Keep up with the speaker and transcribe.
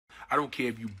I don't care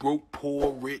if you broke,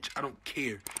 poor, rich. I don't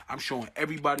care. I'm showing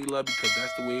everybody love because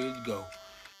that's the way it go.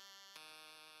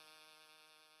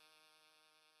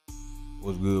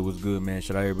 What's good, man?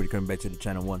 Shout out everybody coming back to the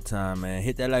channel one time, man.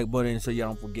 Hit that like button so y'all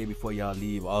don't forget before y'all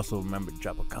leave. Also, remember to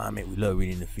drop a comment. We love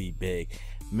reading the feedback.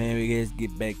 Man, we guys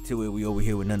get back to it. We over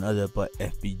here with none other but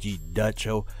FBG Dutch.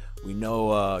 We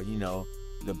know, you know,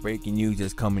 the breaking news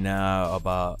is coming out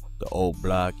about the old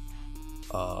block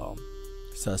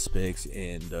suspects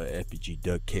in the FBG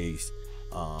Dutch case.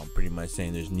 Pretty much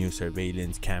saying there's new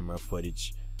surveillance camera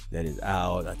footage that is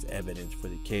out. That's evidence for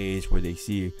the case where they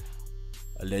see,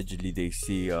 allegedly they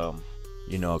see,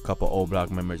 you know, a couple old block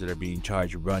members that are being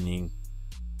charged running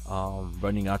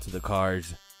out to the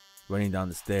cars, running down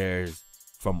the stairs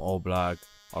from old block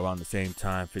around the same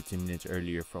time 15 minutes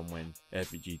earlier from when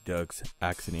FBG Dutch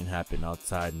accident happened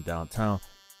outside in downtown.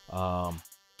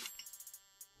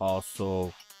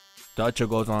 Also, Dutch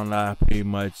goes on live pretty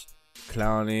much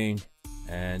clowning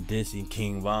and dissing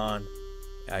King Von.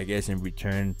 I guess in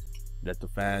return that the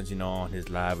fans, you know, on his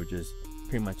live were just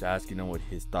pretty much asking him what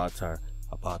his thoughts are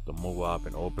about the move up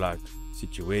and old block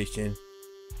situation.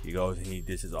 He goes and he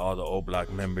disses all the old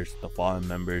block members, the fallen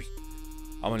members.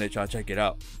 I'm gonna let y'all check it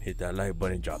out. Hit that like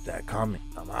button, drop that comment.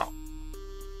 I'm out.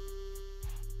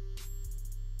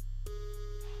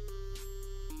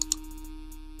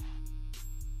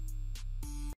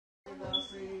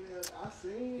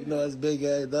 You know it's big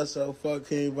ass. That's so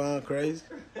fucking Von crazy.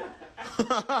 You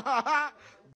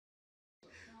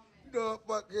know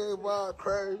fucking Von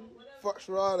crazy. Fucks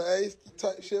around the ace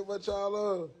type shit. What y'all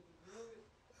on?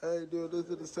 I ain't doing this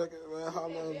in a second, man.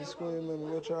 Holla on the screen, man.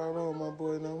 What y'all on, my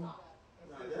boy? Now.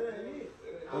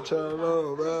 What y'all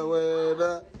on, man? Where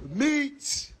that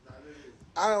meats?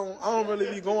 I don't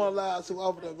really be going live too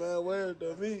often, man. Where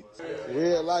the meats?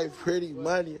 Real life, pretty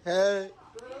money, hey.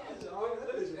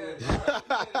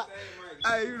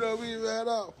 Hey, you know me, man.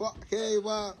 Fuck came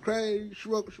out crazy,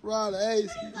 smoke around the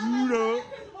ace, you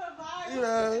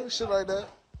know, shit like that.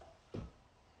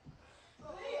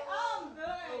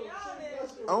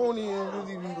 I don't even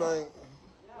really be like,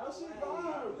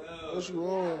 what you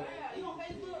on?